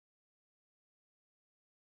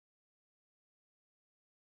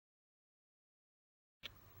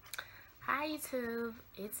Hi YouTube,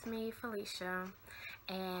 it's me Phylicia,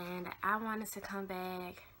 and I wanted to come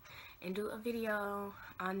back and do a video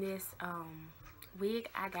on this wig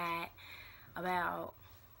I got about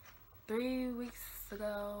 3 weeks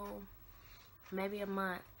ago, maybe a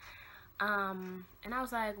month. And I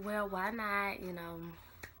was like, well, why not,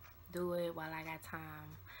 do it while I got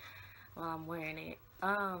time, while I'm wearing it.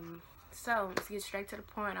 So let's get straight to the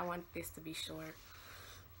point. I want this to be short.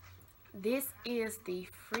 This is the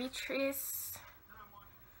Freetress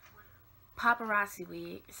Paparazzi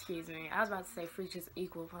Wig. Excuse me. I was about to say Freetress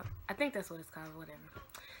Equal. I think that's what it's called. Whatever.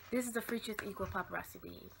 This is the Freetress Equal Paparazzi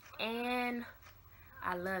Wig. And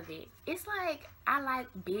I love it. It's like, I like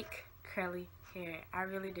big curly hair. I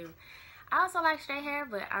really do. I also like straight hair,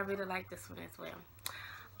 but I really like this one as well.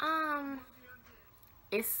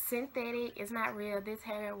 It's synthetic. It's not real. This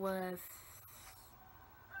hair was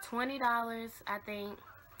 $20, I think.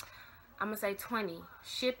 I'm gonna say 20.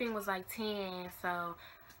 Shipping was like 10, so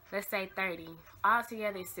let's say 30.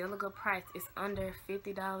 Altogether, it's still a good price. It's under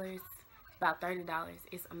 $50. It's about $30.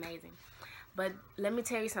 It's amazing. But let me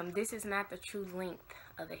tell you something. This is not the true length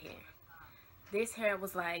of the hair. This hair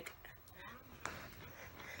was like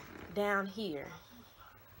down here.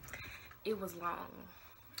 It was long.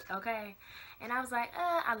 Okay? And I was like,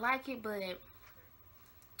 I like it, but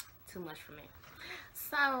too much for me.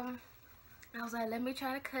 So I was like, let me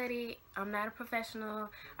try to cut it. I'm not a professional.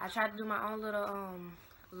 I tried to do my own little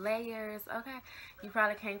layers. Okay, you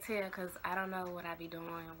probably can't tell because I don't know what I be doing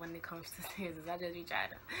when it comes to scissors. I just be trying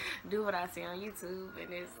to do what I see on YouTube,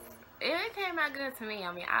 and it came out good to me.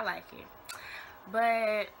 I mean, I like it.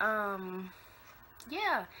 But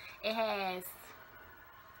yeah, it has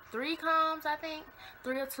 3 combs, I think,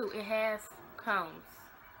 3 or 2. It has combs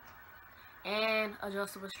and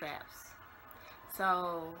adjustable straps,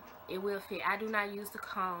 so it will fit. I do not use the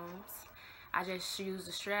combs. I just use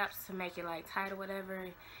the straps to make it like tight or whatever.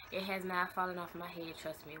 It has not fallen off my head.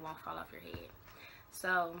 Trust me, it won't fall off your head.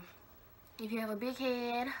 So if you have a big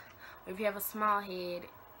head or if you have a small head,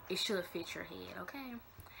 it should fit your head, okay?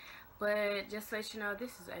 But just to let you know,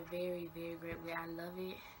 this is a very, very great wig. I love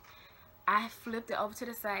it. I flipped it over to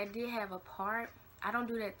the side. It did have a part. I don't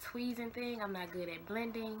do that tweezing thing. I'm not good at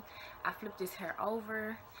blending. I flipped this hair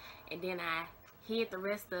over and then I hid the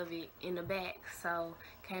rest of it in the back, so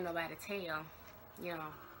can't nobody tell.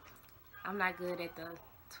 I'm not good at the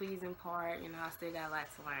tweezing part. I still got a lot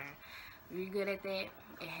to learn. If you're good at that,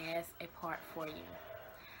 it has a part for you.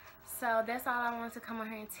 So that's all I wanted to come on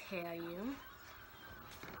here and tell you.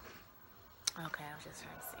 Okay, I was just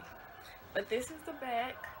trying to see. But this is the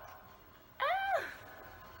back.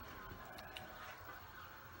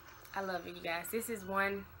 I love it, you guys. This is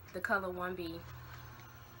the color 1B.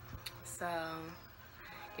 So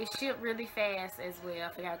it shipped really fast as well.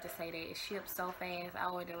 I forgot to say that. It shipped so fast. I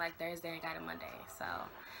ordered like Thursday and got it Monday. So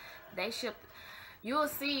they shipped. You'll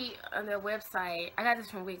see on their website. I got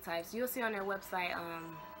this from WigTypes. You'll see on their website.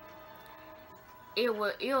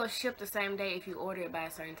 It'll ship the same day if you order it by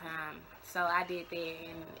a certain time. So I did that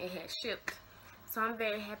and it had shipped. So I'm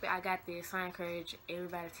very happy I got this. I encourage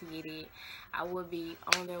everybody to get it. I will be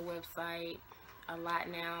on their website a lot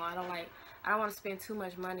now. I don't want to spend too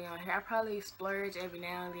much money on hair. I probably splurge every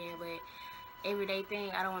now and then, but everyday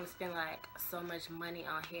thing, I don't want to spend like so much money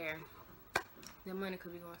on hair. The money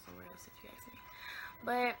could be going somewhere else if you ask me.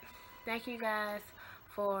 But thank you guys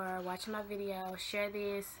for watching my video. Share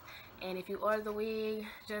this, and if you order the wig,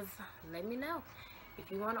 just let me know.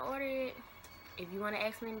 If you want to order it, if you want to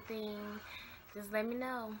ask me anything, just let me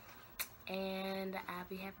know, and I'll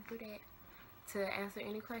be happy to do that, to answer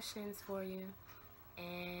any questions for you.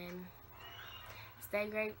 And stay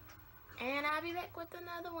great, and I'll be back with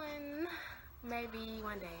another one maybe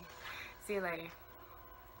one day. See you later.